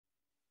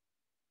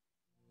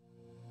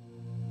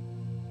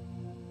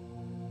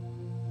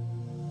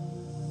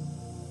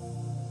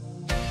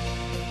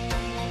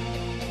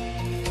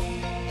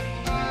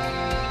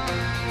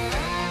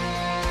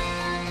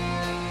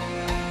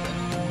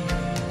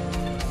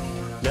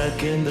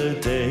Back in the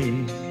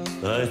day,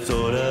 I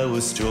thought I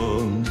was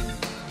strong,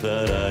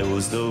 that I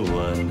was the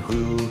one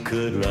who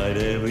could right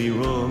every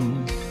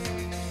wrong.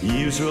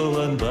 Years roll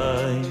on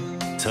by,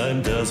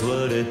 time does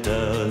what it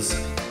does,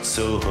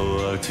 so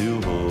hard to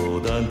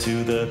hold on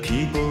to the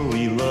people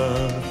we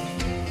love.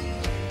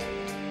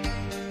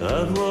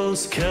 I've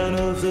lost count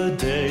of the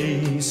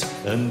days,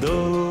 and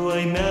though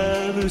I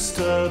never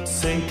stopped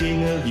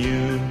thinking of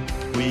you,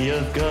 we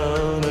have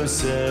gone our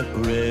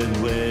separate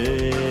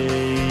ways.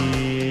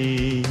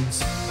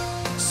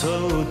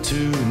 So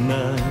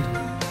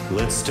tonight,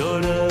 let's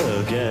start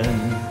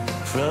again.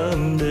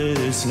 From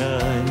this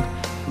night,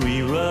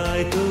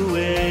 rewrite the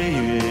way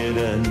it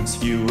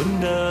ends. You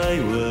and I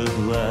would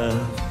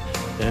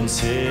laugh and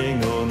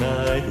sing all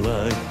night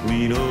like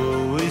we'd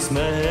always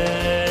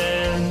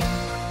meant.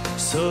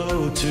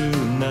 So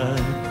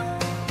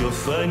tonight, you'll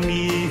find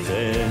me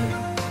there.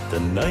 The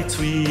nights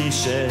we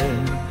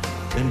shared,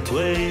 in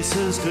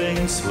places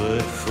drinks were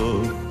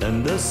full,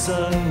 and the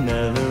sun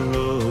never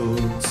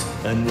rose,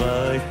 and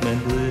life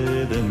meant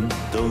living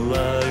the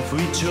life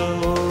we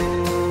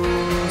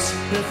chose.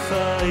 If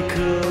I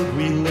could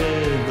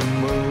relive the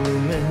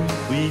moment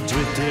we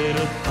drifted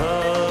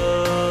apart,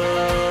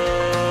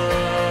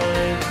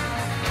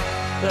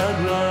 I'd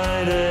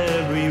right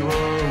every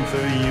wrong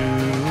for you.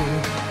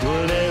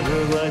 Whatever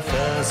life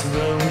has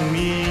thrown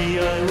me,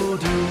 I will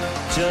do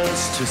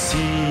just to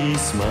see you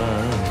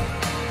smile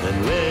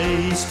and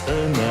waste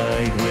a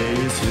night with